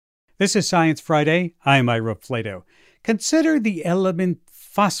This is Science Friday. I'm Ira Flato. Consider the element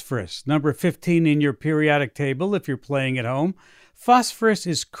phosphorus, number 15 in your periodic table if you're playing at home. Phosphorus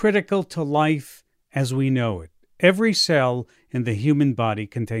is critical to life as we know it. Every cell in the human body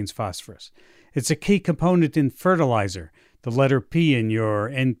contains phosphorus. It's a key component in fertilizer, the letter P in your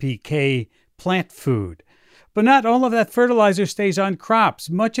NPK plant food. But not all of that fertilizer stays on crops.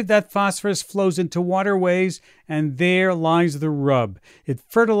 Much of that phosphorus flows into waterways, and there lies the rub. It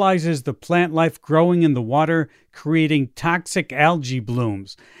fertilizes the plant life growing in the water, creating toxic algae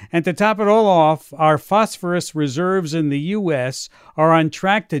blooms. And to top it all off, our phosphorus reserves in the U.S. are on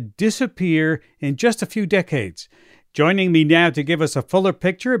track to disappear in just a few decades. Joining me now to give us a fuller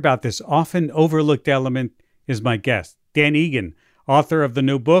picture about this often overlooked element is my guest, Dan Egan, author of the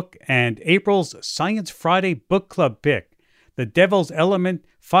new book and April's Science Friday book club pick, The Devil's Element,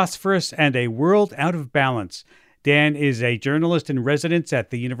 Phosphorus, and a World Out of Balance. Dan is a journalist in residence at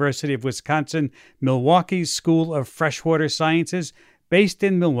the University of Wisconsin-Milwaukee's School of Freshwater Sciences, based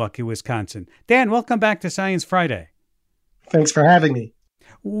in Milwaukee, Wisconsin. Dan, welcome back to Science Friday. Thanks for having me.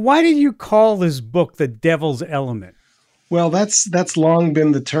 Why did you call this book The Devil's Element? Well, that's long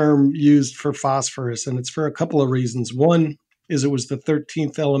been the term used for phosphorus, and it's for a couple of reasons. One is it was the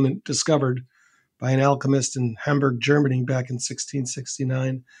 13th element discovered by an alchemist in Hamburg, Germany back in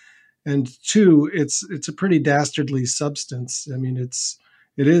 1669. And two, it's a pretty dastardly substance. I mean,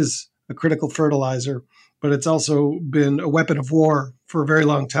 it is a critical fertilizer, but it's also been a weapon of war for a very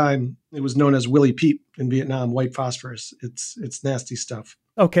long time. It was known as Willie Pete in Vietnam, white phosphorus. It's nasty stuff.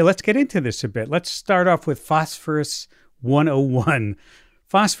 Okay, let's get into this a bit. Let's start off with Phosphorus 101.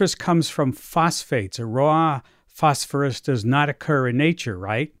 Phosphorus comes from phosphates. A raw phosphorus does not occur in nature,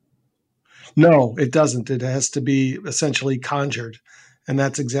 right? No, it doesn't. It has to be essentially conjured. And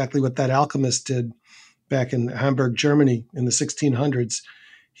that's exactly what that alchemist did back in Hamburg, Germany in the 1600s.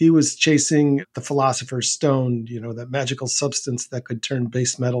 He was chasing the philosopher's stone, that magical substance that could turn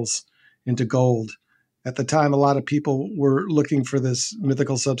base metals into gold. At the time, a lot of people were looking for this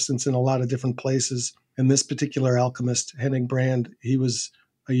mythical substance in a lot of different places. And this particular alchemist, Henning Brand, he was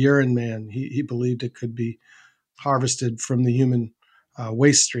a urine man. He believed it could be harvested from the human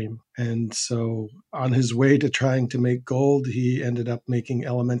waste stream. And so on his way to trying to make gold, he ended up making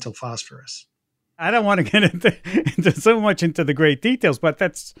elemental phosphorus. I don't want to get into so much into the great details, but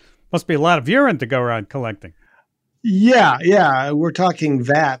that's must be a lot of urine to go around collecting. Yeah. We're talking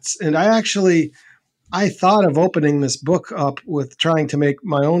vats. And I thought of opening this book up with trying to make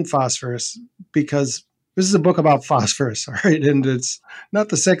my own phosphorus because this is a book about phosphorus, all right? And it's not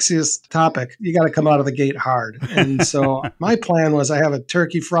the sexiest topic. You got to come out of the gate hard. And so my plan was I have a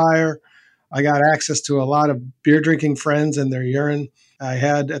turkey fryer. I got access to a lot of beer drinking friends and their urine. I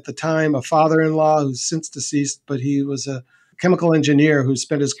had at the time a father-in-law who's since deceased, but he was a chemical engineer who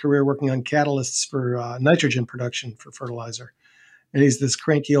spent his career working on catalysts for nitrogen production for fertilizer. And he's this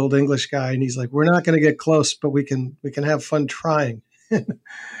cranky old English guy. And he's like, we're not going to get close, but we can have fun trying.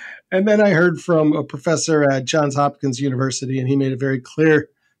 And then I heard from a professor at Johns Hopkins University, and he made it very clear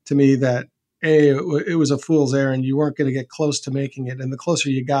to me that, it was a fool's errand. You weren't going to get close to making it. And the closer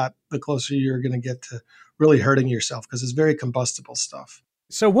you got, the closer you're going to get to really hurting yourself because it's very combustible stuff.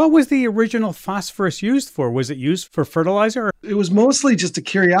 So what was the original phosphorus used for? Was it used for fertilizer? It was mostly just a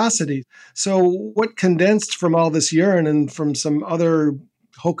curiosity. So what condensed from all this urine and from some other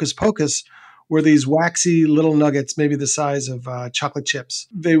hocus pocus were these waxy little nuggets, maybe the size of chocolate chips.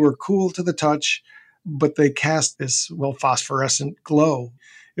 They were cool to the touch, but they cast this, phosphorescent glow.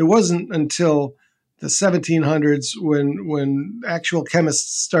 It wasn't until the 1700s when actual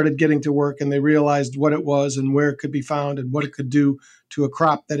chemists started getting to work and they realized what it was and where it could be found and what it could do to a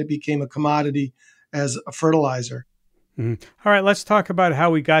crop that it became a commodity as a fertilizer. Mm-hmm. All right, let's talk about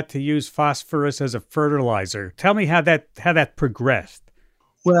how we got to use phosphorus as a fertilizer. Tell me how that progressed.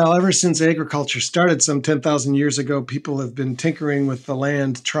 Well, ever since agriculture started some 10,000 years ago, people have been tinkering with the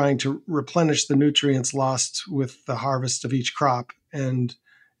land, trying to replenish the nutrients lost with the harvest of each crop. And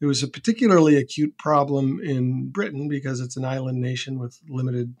it was a particularly acute problem in Britain because it's an island nation with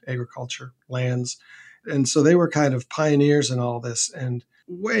limited agriculture lands. And so they were kind of pioneers in all this. And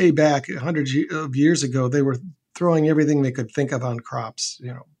way back 100 of years ago, they were throwing everything they could think of on crops,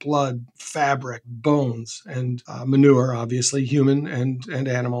 blood, fabric, bones, and manure, obviously, human and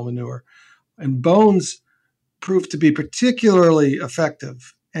animal manure. And bones proved to be particularly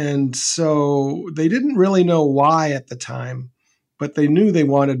effective. And so they didn't really know why at the time, but they knew they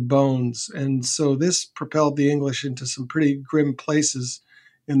wanted bones. And so this propelled the English into some pretty grim places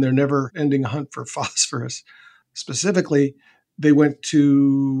in their never-ending hunt for phosphorus. Specifically, they went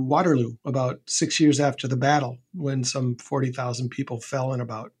to Waterloo about 6 years after the battle, when some 40,000 people fell in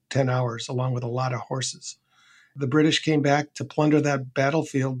about 10 hours, along with a lot of horses. The British came back to plunder that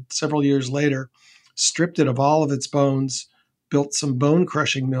battlefield several years later, stripped it of all of its bones, built some bone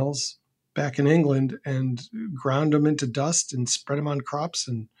crushing mills back in England, and ground them into dust and spread them on crops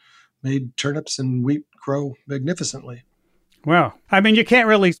and made turnips and wheat grow magnificently. Well, I mean, you can't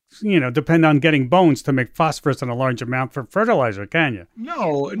really, depend on getting bones to make phosphorus in a large amount for fertilizer, can you?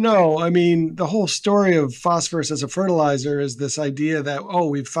 No. I mean, the whole story of phosphorus as a fertilizer is this idea that, oh,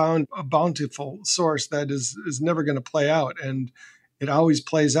 we've found a bountiful source that is never going to play out. And it always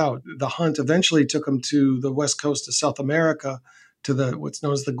plays out. The hunt eventually took them to the west coast of South America, to the what's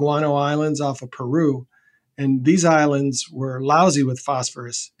known as the Guano Islands off of Peru. And these islands were lousy with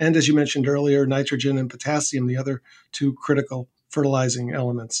phosphorus. And as you mentioned earlier, nitrogen and potassium, the other two critical fertilizing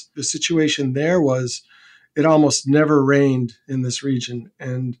elements. The situation there was it almost never rained in this region.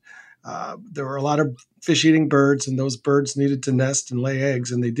 And there were a lot of fish eating birds, and those birds needed to nest and lay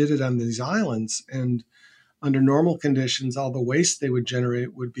eggs. And they did it on these islands. And under normal conditions, all the waste they would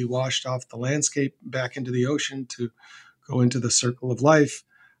generate would be washed off the landscape back into the ocean to go into the circle of life.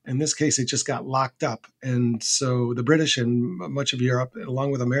 In this case, it just got locked up. And so the British and much of Europe,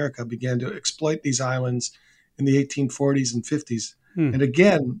 along with America, began to exploit these islands in the 1840s and 50s. And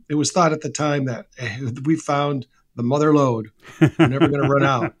again, it was thought at the time that we found the mother lode. We're never going to run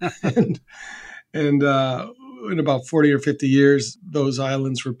out. And in about 40 or 50 years, those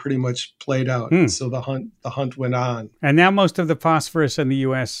islands were pretty much played out. So the hunt went on. And now most of the phosphorus in the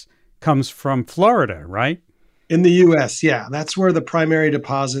U.S. comes from Florida, right? In the U.S., yeah, that's where the primary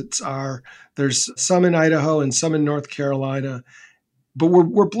deposits are. There's some in Idaho and some in North Carolina, but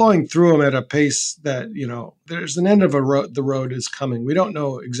we're blowing through them at a pace that, there's an end of the road is coming. We don't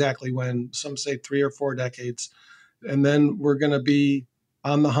know exactly when. Some say 3 or 4 decades, and then we're going to be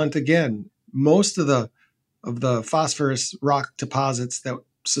on the hunt again. Most of the phosphorus rock deposits that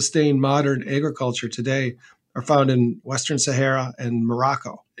sustain modern agriculture today are found in Western Sahara and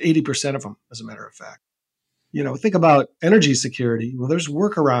Morocco. 80% of them, as a matter of fact. Think about energy security. Well, there's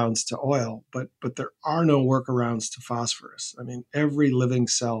workarounds to oil, but there are no workarounds to phosphorus. I mean, every living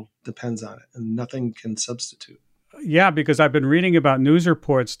cell depends on it, and nothing can substitute. Yeah, because I've been reading about news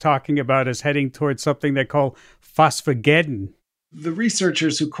reports talking about us heading towards something they call phosphageddon. The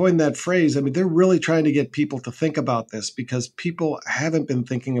researchers who coined that phrase, I mean, they're really trying to get people to think about this, because people haven't been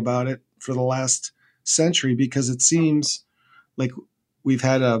thinking about it for the last century, because it seems like we've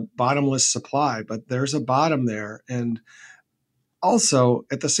had a bottomless supply, but there's a bottom there. And also,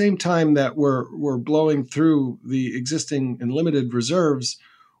 at the same time that we're blowing through the existing and limited reserves,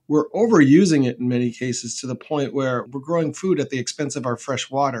 we're overusing it in many cases, to the point where we're growing food at the expense of our fresh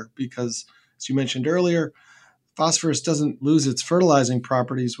water. Because, as you mentioned earlier, phosphorus doesn't lose its fertilizing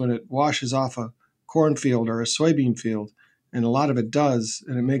properties when it washes off a cornfield or a soybean field. And a lot of it does,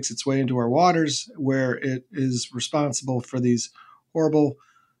 and it makes its way into our waters, where it is responsible for these horrible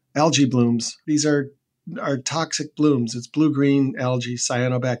algae blooms. These are toxic blooms. It's blue-green algae,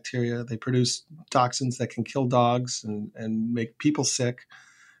 cyanobacteria. They produce toxins that can kill dogs and make people sick.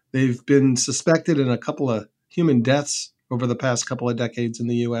 They've been suspected in a couple of human deaths over the past couple of decades in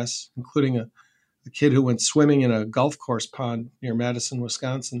the U.S., including a kid who went swimming in a golf course pond near Madison,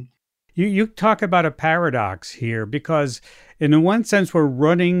 Wisconsin. You talk about a paradox here, because in the one sense, we're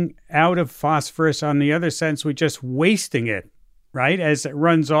running out of phosphorus. On the other sense, we're just wasting it, right, as it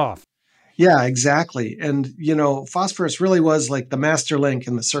runs off. Yeah, exactly. And, phosphorus really was like the master link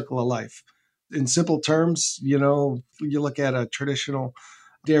in the circle of life. In simple terms, you look at a traditional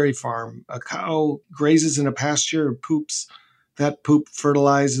dairy farm, a cow grazes in a pasture, poops. That poop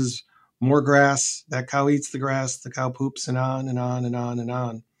fertilizes more grass. That cow eats the grass, the cow poops, and on and on and on and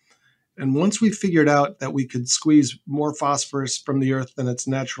on. And once we figured out that we could squeeze more phosphorus from the earth than it's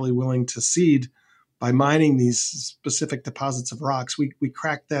naturally willing to seed by mining these specific deposits of rocks, we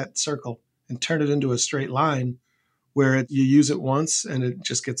cracked that circle and turned it into a straight line, where you use it once and it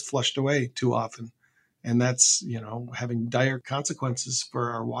just gets flushed away too often. And that's, having dire consequences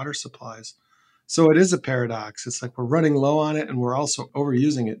for our water supplies. So it is a paradox. It's like we're running low on it and we're also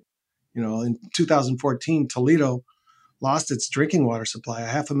overusing it. In 2014, Toledo lost its drinking water supply.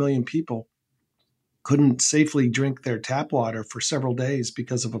 500,000 people couldn't safely drink their tap water for several days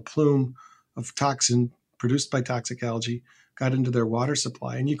because of a plume of toxin produced by toxic algae got into their water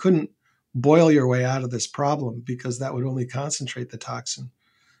supply. And you couldn't boil your way out of this problem, because that would only concentrate the toxin.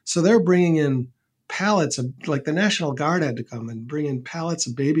 So they're bringing in pallets of, like the National Guard had to come and bring in pallets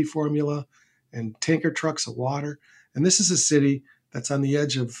of baby formula and tanker trucks of water. And this is a city that's on the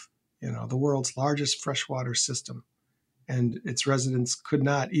edge of, the world's largest freshwater system. and its residents could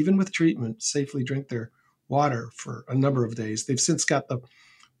not, even with treatment, safely drink their water for a number of days. They've since got the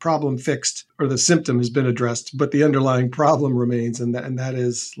problem fixed, or the symptom has been addressed, but the underlying problem remains, and that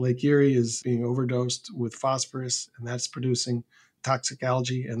is Lake Erie is being overdosed with phosphorus, and that's producing toxic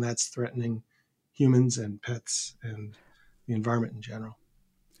algae, and that's threatening humans and pets and the environment in general.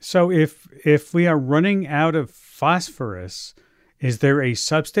 So if we are running out of phosphorus, is there a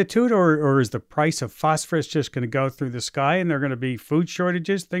substitute, or is the price of phosphorus just going to go through the sky and there are going to be food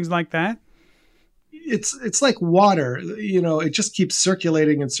shortages, things like that? It's like water, it just keeps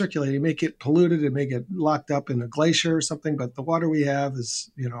circulating and circulating. It may get polluted, it may get locked up in a glacier or something, but the water we have is,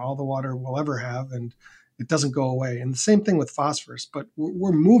 all the water we'll ever have, and it doesn't go away. And the same thing with phosphorus, but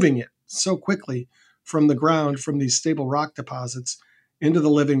we're moving it so quickly from the ground, from these stable rock deposits into the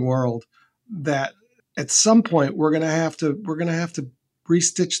living world, that at some point we're going to have to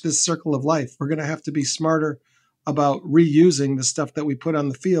restitch this circle of life. We're going to have to be smarter about reusing the stuff that we put on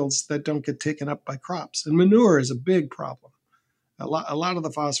the fields that don't get taken up by crops. And manure is a big problem. A lot of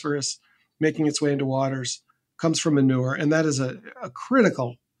the phosphorus making its way into waters comes from manure, and that is a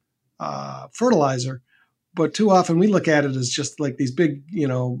critical fertilizer. But too often we look at it as just like these big,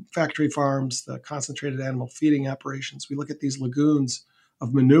 factory farms, the concentrated animal feeding operations. We look at these lagoons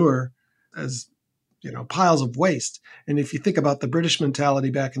of manure as, piles of waste. And if you think about the British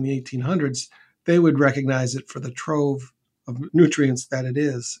mentality back in the 1800s, they would recognize it for the trove of nutrients that it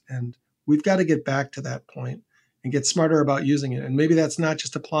is. And we've got to get back to that point and get smarter about using it. And maybe that's not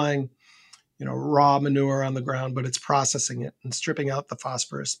just applying, raw manure on the ground, but it's processing it and stripping out the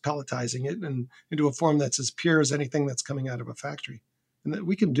phosphorus, pelletizing it and into a form that's as pure as anything that's coming out of a factory. And that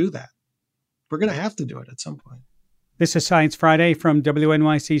we can do that. We're going to have to do it at some point. This is Science Friday from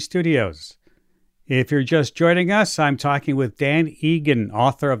WNYC Studios. If you're just joining us, I'm talking with Dan Egan,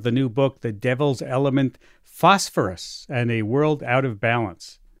 author of the new book, The Devil's Element, Phosphorus and a World Out of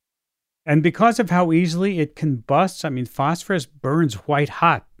Balance. And because of how easily it combusts, phosphorus burns white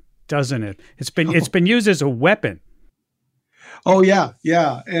hot, doesn't it? It's been used as a weapon. Oh, yeah.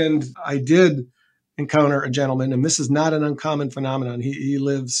 And I did encounter a gentleman, and this is not an uncommon phenomenon. He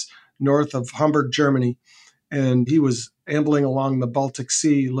lives north of Hamburg, Germany, and he was ambling along the Baltic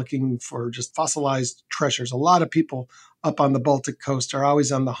Sea looking for just fossilized treasures. A lot of people up on the Baltic coast are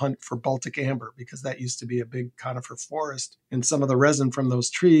always on the hunt for Baltic amber, because that used to be a big conifer forest. And some of the resin from those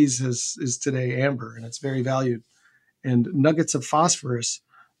trees is today amber, and it's very valued. And nuggets of phosphorus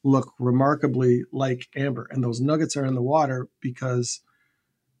look remarkably like amber. And those nuggets are in the water because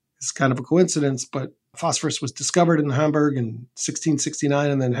it's kind of a coincidence, but phosphorus was discovered in Hamburg in 1669,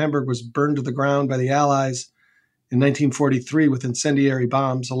 and then Hamburg was burned to the ground by the Allies in 1943 with incendiary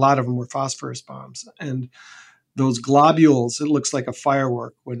bombs. A lot of them were phosphorus bombs. And those globules, it looks like a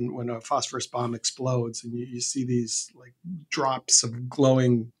firework when a phosphorus bomb explodes, and you see these like drops of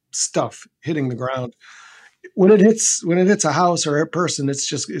glowing stuff hitting the ground. When it hits a house or a person, it's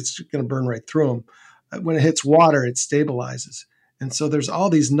going to burn right through them. When it hits water, it stabilizes. And so there's all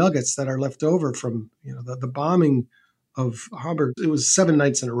these nuggets that are left over from the bombing of Hamburg. It was 7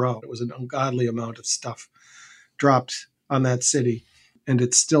 nights in a row. It was an ungodly amount of stuff dropped on that city, and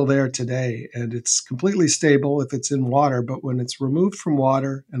it's still there today. And it's completely stable if it's in water, but when it's removed from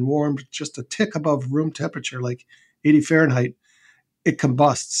water and warmed just a tick above room temperature, like 80 Fahrenheit, it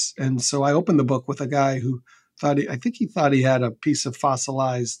combusts. And so I opened the book with a guy who I think he thought he had a piece of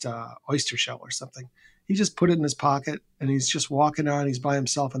fossilized oyster shell or something. He just put it in his pocket, and he's just walking on. He's by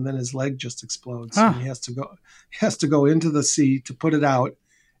himself, and then his leg just explodes. And he has to go into the sea to put it out.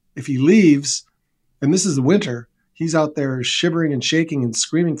 If he leaves, and this is the winter, he's out there shivering and shaking and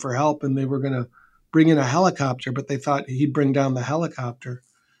screaming for help. And they were going to bring in a helicopter, but they thought he'd bring down the helicopter.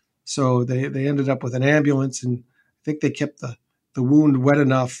 So they ended up with an ambulance, and I think they kept the wound wet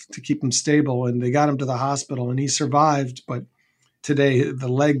enough to keep him stable, and they got him to the hospital, and he survived. But today, the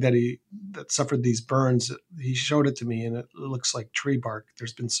leg that suffered these burns, he showed it to me, and it looks like tree bark.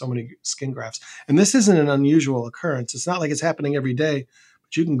 There's been so many skin grafts. And this isn't an unusual occurrence. It's not like it's happening every day,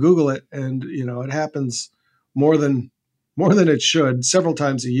 but you can Google it, and it happens more than it should, several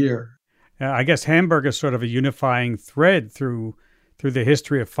times a year. I guess Hamburg is sort of a unifying thread through the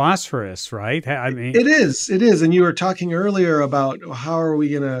history of phosphorus, right? It is. And you were talking earlier about how are we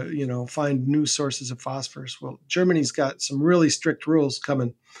going to, find new sources of phosphorus? Well, Germany's got some really strict rules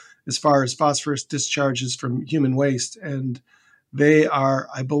coming as far as phosphorus discharges from human waste. And they are,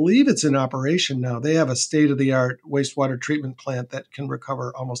 I believe it's in operation now. They have a state-of-the-art wastewater treatment plant that can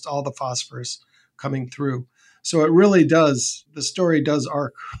recover almost all the phosphorus coming through. So it really does, the story does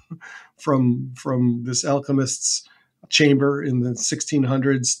arc from this alchemist's chamber in the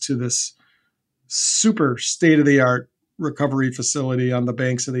 1600s to this super state-of-the-art recovery facility on the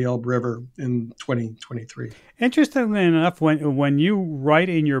banks of the Elbe River in 2023. Interestingly enough, when you write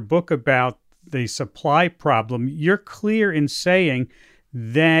in your book about the supply problem, you're clear in saying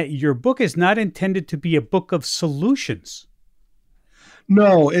that your book is not intended to be a book of solutions.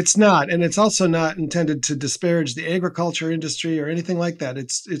 No, it's not. And it's also not intended to disparage the agriculture industry or anything like that.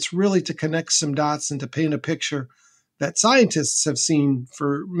 It's really to connect some dots and to paint a picture that scientists have seen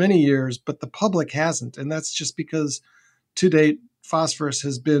for many years, but the public hasn't. And that's just because to date, phosphorus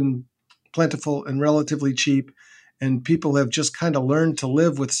has been plentiful and relatively cheap, and people have just kind of learned to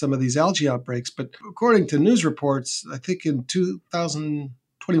live with some of these algae outbreaks. But according to news reports, I think in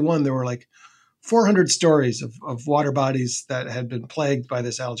 2021, there were like 400 stories of water bodies that had been plagued by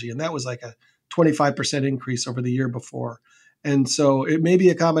this algae. And that was like a 25% increase over the year before. And so it may be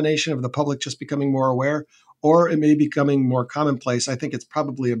a combination of the public just becoming more aware, or it may be becoming more commonplace. I think it's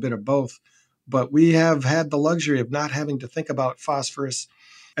probably a bit of both. But we have had the luxury of not having to think about phosphorus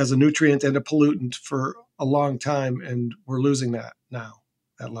as a nutrient and a pollutant for a long time. And we're losing that now,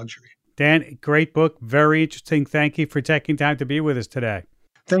 that luxury. Dan, great book. Very interesting. Thank you for taking time to be with us today.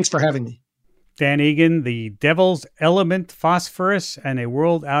 Thanks for having me. Dan Egan, The Devil's Element, Phosphorus, and a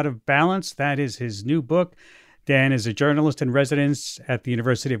World Out of Balance. That is his new book. Dan is a journalist in residence at the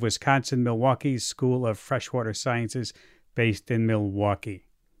University of Wisconsin-Milwaukee School of Freshwater Sciences, based in Milwaukee.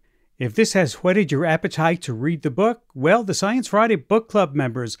 If this has whetted your appetite to read the book, well, the Science Friday Book Club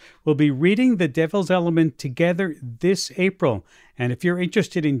members will be reading The Devil's Element together this April. And if you're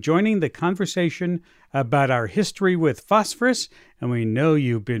interested in joining the conversation about our history with phosphorus, and we know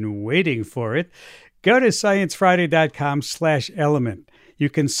you've been waiting for it, go to sciencefriday.com/element. You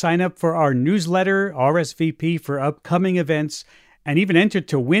can sign up for our newsletter, RSVP for upcoming events, and even enter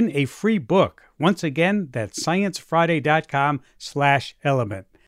to win a free book. Once again, that's sciencefriday.com/element.